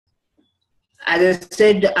As I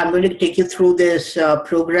said, I'm going to take you through this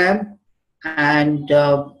program, and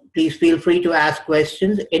please feel free to ask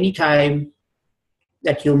questions anytime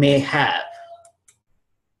that you may have.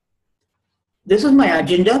 This is my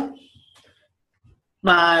agenda.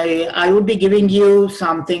 I would be giving you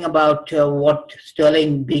something about what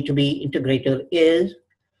Sterling B2B Integrator is.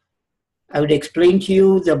 I would explain to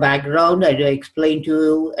you the background. I would explain to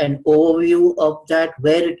you an overview of that,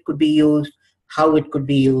 where it could be used, how it could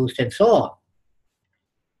be used, and so on.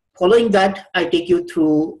 Following that, I take you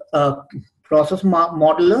through a process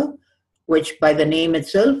modeler, which by the name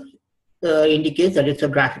itself indicates that it's a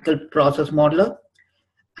graphical process modeler.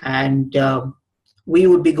 And we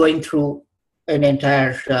would be going through an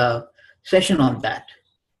entire session on that.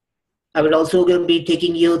 I will also be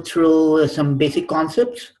taking you through some basic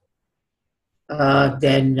concepts,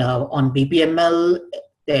 then on BPML,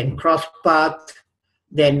 then crosspath,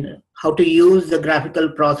 then how to use the graphical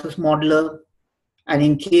process modeler. And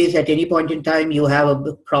in case at any point in time you have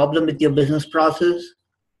a problem with your business process,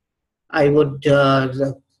 I would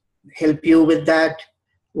help you with that,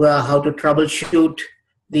 how to troubleshoot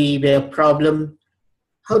the problem,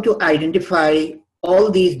 how to identify all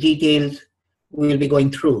these details we'll be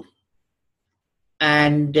going through.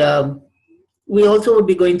 And we also will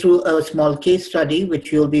be going through a small case study,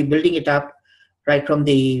 which you'll be building it up right from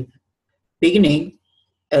the beginning.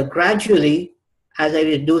 Gradually, as I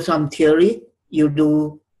will do some theory, you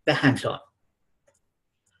do the hands-on.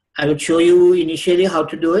 I would show you initially how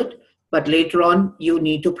to do it, but later on you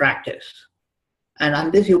need to practice. And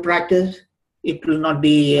unless you practice, it will not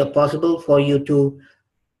be possible for you to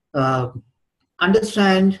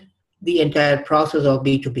understand the entire process of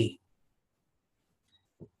B2B.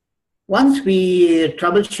 Once we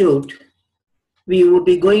troubleshoot, we would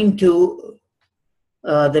be going to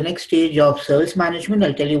the next stage of service management.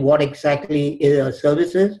 I'll tell you what exactly is a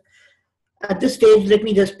service is. At this stage, let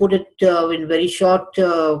me just put it in very short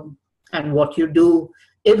and what you do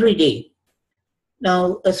every day.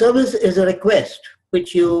 Now, a service is a request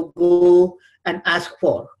which you go and ask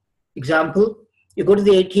for. Example, you go to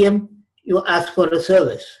the ATM, you ask for a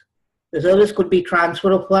service. The service could be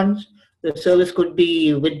transfer of funds, the service could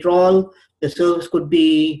be withdrawal, the service could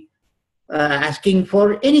be asking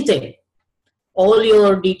for anything. All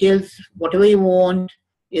your details, whatever you want,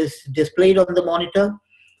 is displayed on the monitor,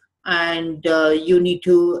 and you need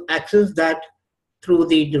to access that through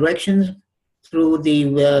the directions, through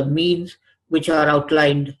the means which are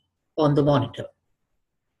outlined on the monitor.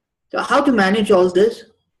 So how to manage all this?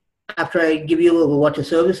 After I give you what a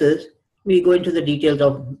service is, we go into the details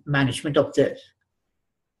of management of this.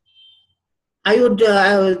 I would,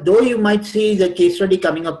 though you might see the case study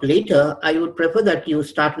coming up later, I would prefer that you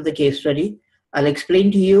start with the case study. I'll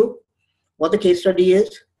explain to you what the case study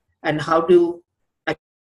is and how to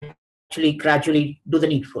actually gradually do the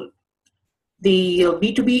needful. The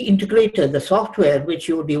B2B integrator, the software which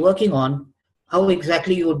you would be working on, how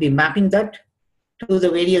exactly you would be mapping that to the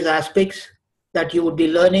various aspects that you would be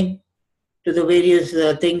learning, to the various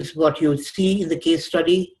things what you see in the case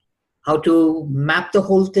study, how to map the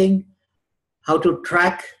whole thing, how to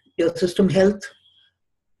track your system health.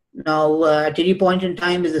 Now, at any point in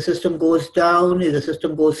time, if the system goes down, if the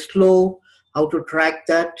system goes slow, how to track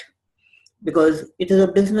that, because it is a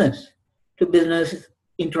business-to-business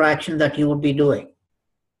interaction that you would be doing.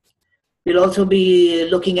 We'll also be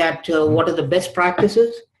looking at what are the best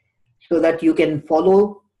practices so that you can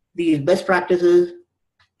follow these best practices,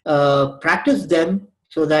 practice them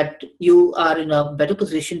so that you are in a better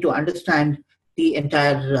position to understand the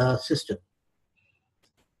entire system.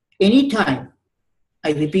 Anytime,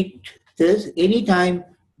 I repeat this, anytime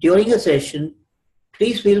during a session,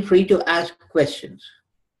 please feel free to ask questions.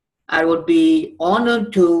 I would be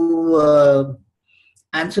honored to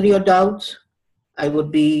answer your doubts. I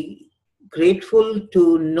would be grateful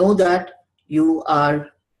to know that you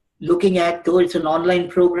are looking at, though it's an online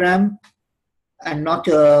program and not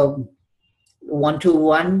a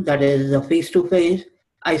one-to-one, that is a face-to-face,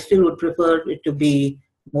 I still would prefer it to be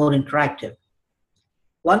more interactive.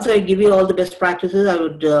 Once I give you all the best practices, I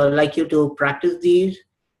would like you to practice these.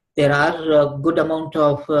 There are a good amount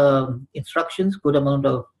of instructions, good amount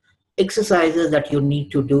of exercises that you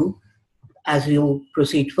need to do as you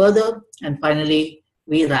proceed further. And finally,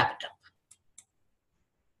 we wrap it up.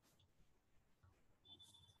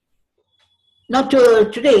 Now,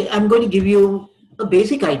 today, I'm going to give you a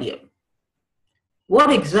basic idea.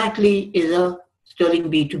 What exactly is a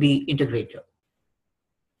Sterling B2B Integrator?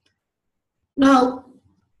 Now,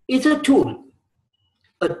 it's a tool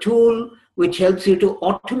which helps you to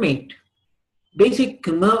automate basic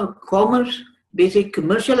commerce, basic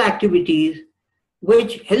commercial activities,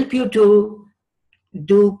 which help you to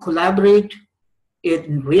do collaborate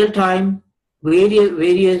in real time,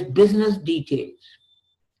 various business details.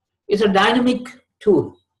 It's a dynamic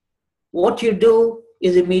tool. What you do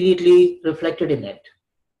is immediately reflected in it.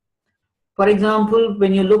 For example,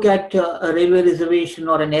 when you look at a railway reservation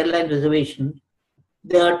or an airline reservation,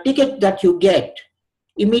 the ticket that you get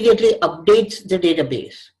immediately updates the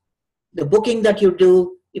database. The booking that you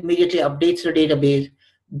do immediately updates the database.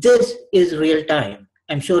 This is real time.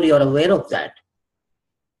 I'm sure you're aware of that.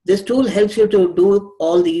 This tool helps you to do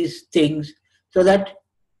all these things so that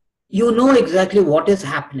you know exactly what is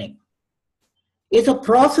happening. It's a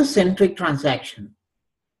process-centric transaction,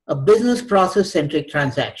 a business process-centric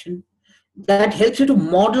transaction that helps you to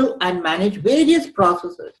model and manage various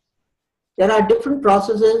processes. There are different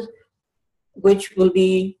processes which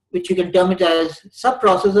you can term it as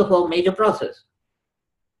sub-process of a major process.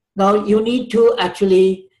 Now you need to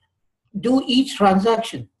actually do each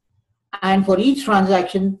transaction. And for each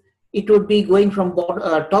transaction, it would be going from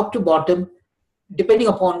top to bottom, depending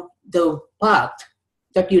upon the path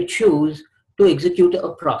that you choose to execute a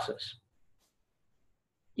process.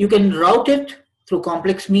 You can route it through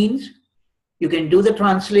complex means. You can do the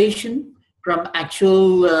translation from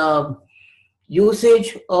actual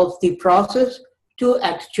usage of the process to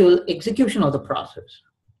actual execution of the process.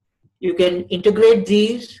 You can integrate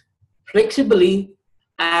these flexibly,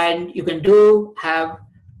 and you can have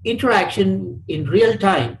interaction in real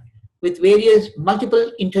time with various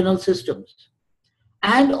multiple internal systems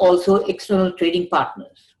and also external trading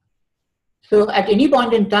partners. So at any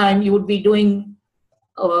point in time, you would be doing,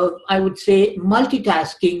 I would say,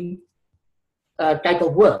 multitasking type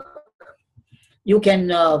of work. You can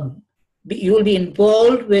you will be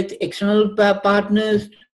involved with external partners,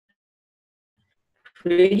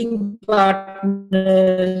 trading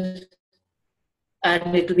partners,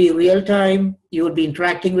 and it will be real time. You will be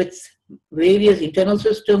interacting with various internal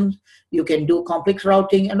systems. You can do complex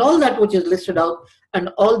routing and all that which is listed out, and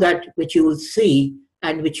all that which you will see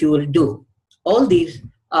and which you will do. All these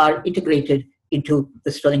are integrated into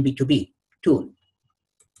the Sterling B2B tool.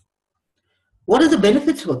 What are the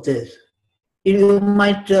benefits of this? You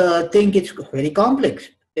might think it's very complex.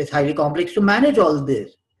 It's highly complex to manage all of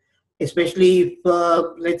this, especially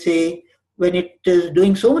if, let's say, when it is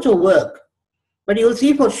doing so much of work. But you'll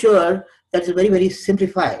see for sure that it's very, very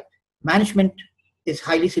simplified. Management is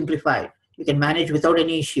highly simplified. You can manage without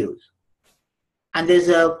any issues. And there's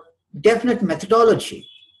a definite methodology,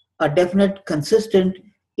 a definite, consistent,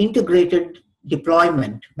 integrated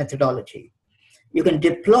deployment methodology. You can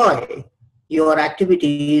deploy your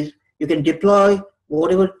activities. You can deploy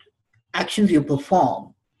whatever actions you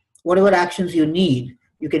perform, whatever actions you need,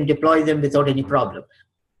 you can deploy them without any problems.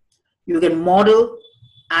 You can model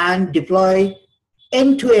and deploy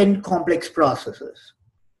end-to-end complex processes.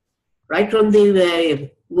 Right from the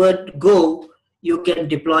word go, you can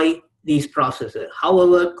deploy these processes,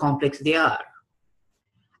 however complex they are.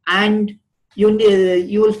 And you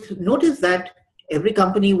will notice that every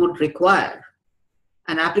company would require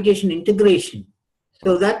an application integration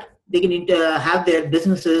so that they can have their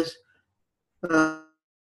businesses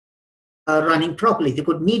running properly. They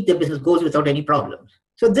could meet their business goals without any problems.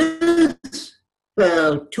 So this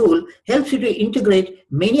tool helps you to integrate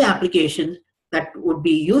many applications that would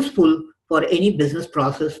be useful for any business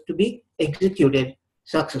process to be executed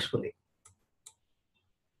successfully.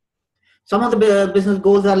 Some of the business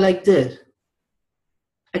goals are like this.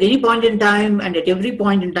 At any point in time and at every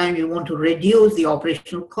point in time, you want to reduce the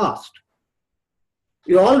operational cost.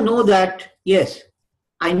 You all know that, yes,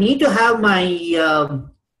 I need to have my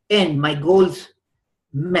my goals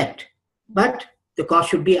met, but the cost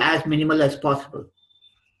should be as minimal as possible.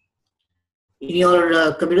 In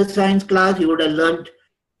your computer science class, you would have learned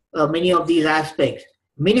many of these aspects.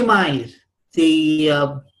 Minimize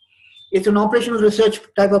the, it's an operational research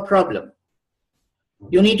type of problem.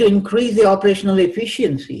 You need to increase the operational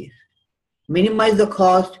efficiencies, minimize the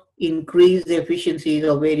cost, increase the efficiencies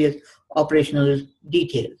of various operational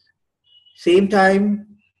details. Same time,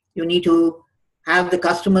 you need to have the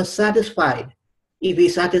customer satisfied. If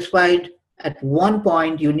he's satisfied at one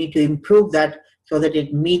point, you need to improve that so that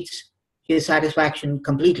it meets his satisfaction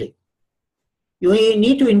completely. You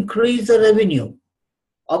need to increase the revenue.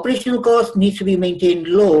 Operational cost needs to be maintained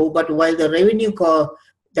low, but while the revenue cost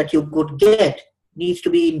that you could get needs to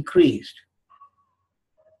be increased.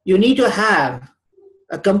 You need to have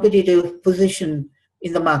a competitive position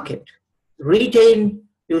in the market. Retain,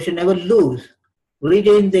 you should never lose.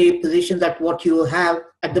 Retain the position that what you have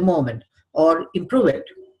at the moment or improve it.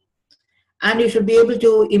 And you should be able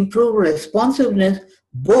to improve responsiveness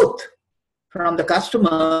both from the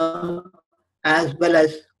customer as well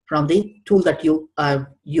as from the tool that you have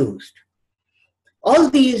used. All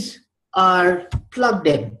these are plugged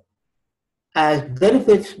in as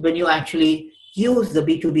benefits when you actually use the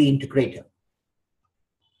B2B integrator.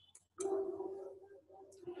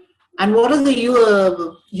 And what are the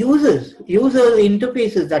user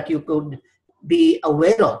interfaces that you could be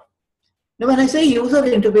aware of? Now, when I say user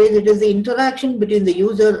interface, it is the interaction between the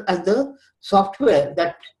user and the software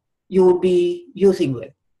that you would be using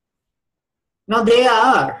with. Now, they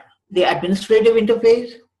are the administrative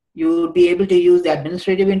interface. You will be able to use the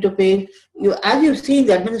administrative interface. As you see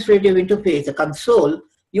the administrative interface, the console,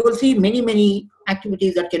 you will see many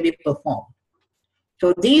activities that can be performed.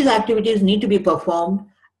 So these activities need to be performed,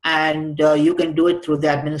 and you can do it through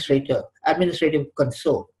the administrative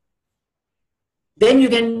console. Then you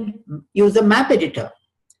can use the map editor.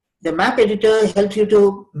 The map editor helps you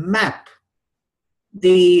to map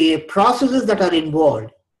the processes that are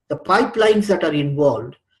involved, the pipelines that are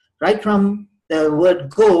involved, right from the word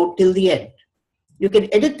go till the end. You can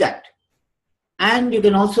edit that. And you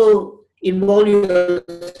can also involve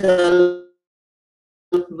yourself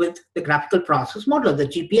with the graphical process model, the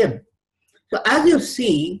GPM. So as you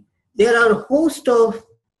see, there are a host of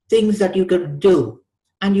things that you can do,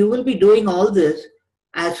 and you will be doing all this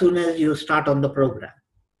as soon as you start on the program.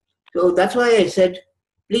 So that's why I said,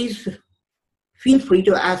 please feel free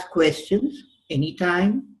to ask questions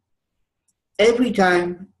anytime, every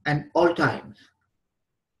time, and all times.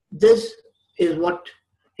 This is what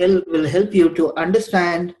will help you to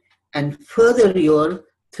understand and further your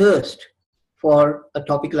thirst for a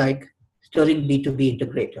topic like Sterling B2B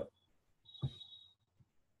Integrator.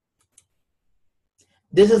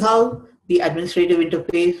 This is how the administrative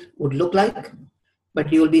interface would look like,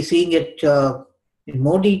 but you will be seeing it in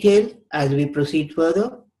more detail as we proceed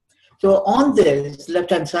further. So on this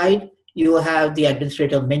left-hand side, you have the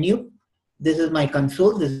administrator menu. This is my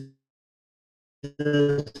console. This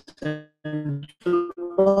is central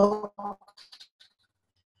box,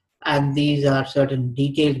 and these are certain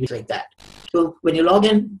details like that. So when you log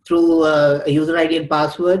in through a user ID and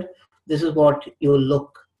password, this is what you will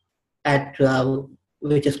look at,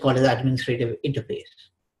 which is called as administrative interface.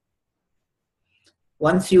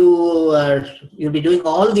 Once you'll be doing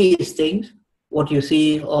all these things, what you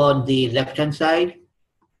see on the left-hand side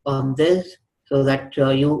on this, so that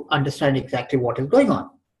you understand exactly what is going on.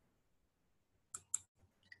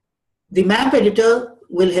 The map editor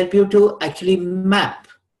will help you to actually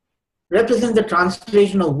represent the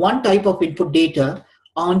translation of one type of input data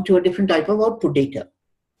onto a different type of output data.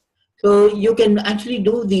 So you can actually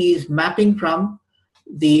do these mapping from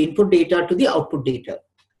the input data to the output data.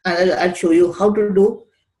 And I'll show you how to do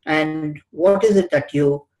and what is it that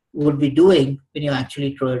you would be doing when you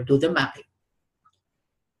actually do the mapping.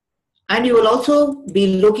 And you will also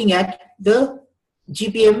be looking at the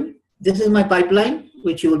GPM. This is my pipeline,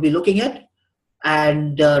 which you will be looking at.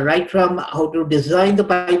 And right from how to design the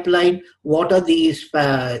pipeline, what are these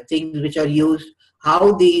things which are used,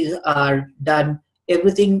 how these are done,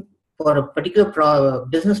 everything for a particular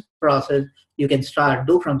business process, you can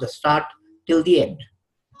do from the start till the end.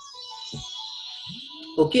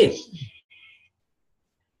 Okay.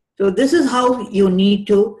 So this is how you need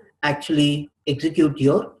to actually execute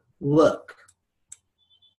your work.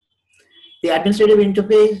 The administrative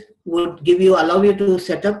interface would allow you to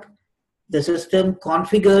set up the system,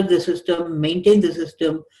 configure the system, maintain the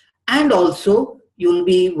system, and also you'll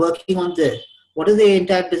be working on this. What is the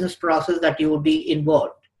entire business process that you will be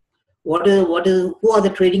involved? Who are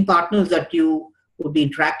the trading partners that you will be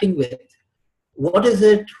interacting with? What is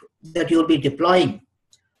it that you'll be deploying?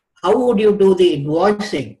 How would you do the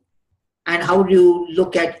invoicing? And how do you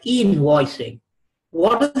look at e-invoicing?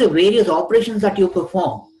 What are the various operations that you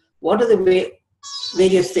perform? What are the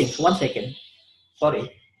various things? 1 second. Sorry.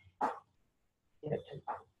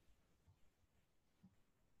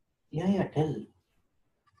 Yeah, tell.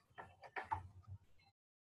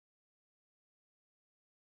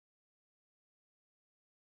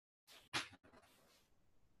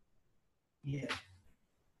 Yeah.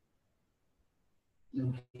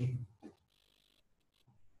 Okay.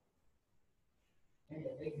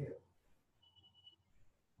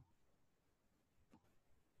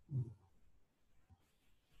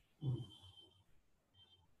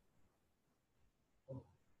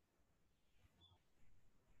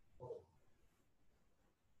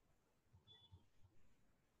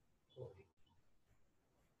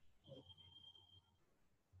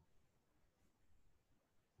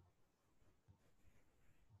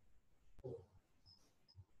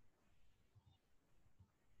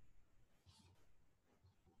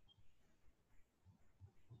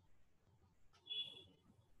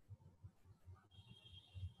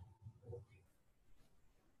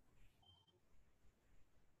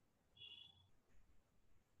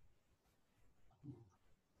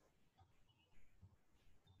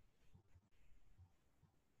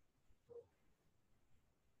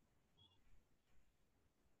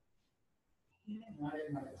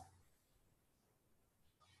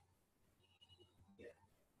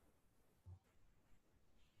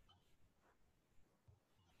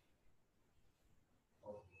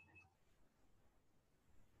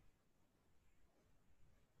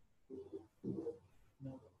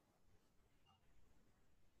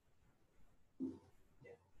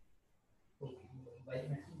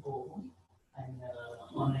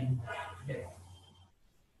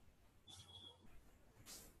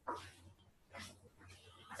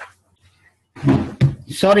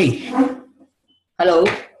 Sorry. Hello.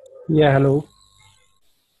 Yeah, hello.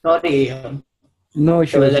 Sorry. No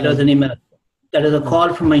So issues. that was an email. That was a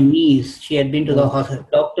call from my niece. She had been to the Oh, hospital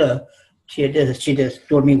doctor. She just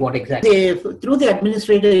told me what exactly. Through the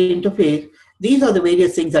administrator interface, these are the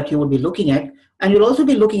various things that you will be looking at, and you'll also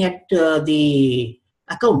be looking at the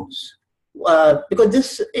accounts. Because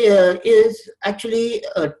this is actually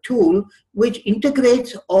a tool which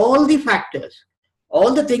integrates all the factors,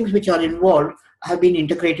 all the things which are involved have been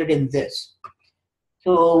integrated in this.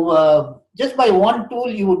 So just by one tool,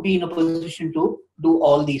 you would be in a position to do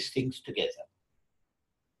all these things together.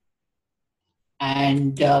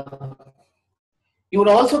 And you would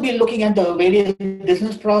also be looking at the various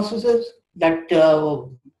business processes that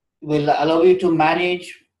will allow you to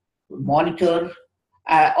manage, monitor.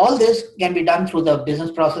 All this can be done through the business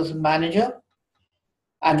process manager.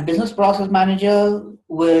 And the business process manager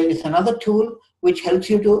is another tool which helps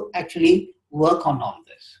you to actually work on all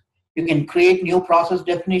this. You can create new process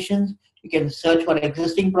definitions. You can search for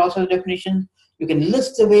existing process definitions. You can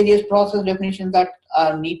list the various process definitions that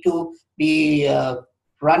need to be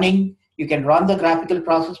running. You can run the graphical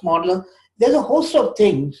process modeler. There's a host of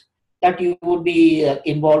things that you would be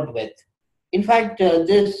involved with. In fact,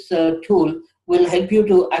 this tool will help you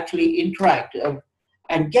to actually interact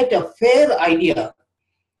and get a fair idea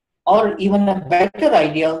or even a better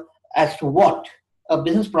idea as to what a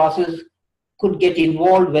business process could get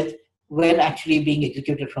involved with when actually being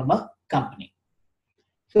executed from a company.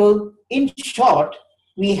 So in short,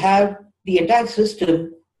 we have the entire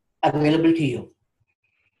system available to you.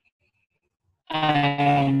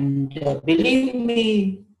 And believe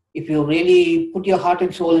me, if you really put your heart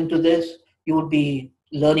and soul into this, you would be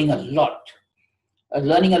learning a lot.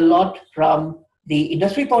 Learning a lot from the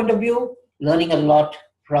industry point of view, learning a lot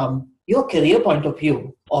from your career point of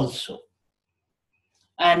view also.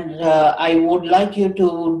 And I would like you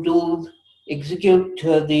to execute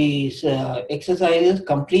these exercises,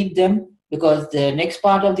 complete them, because the next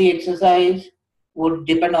part of the exercise would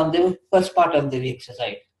depend on the first part of the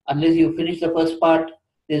exercise. Unless you finish the first part,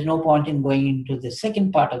 there's no point in going into the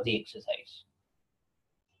second part of the exercise.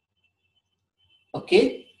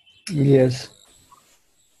 Okay? yes.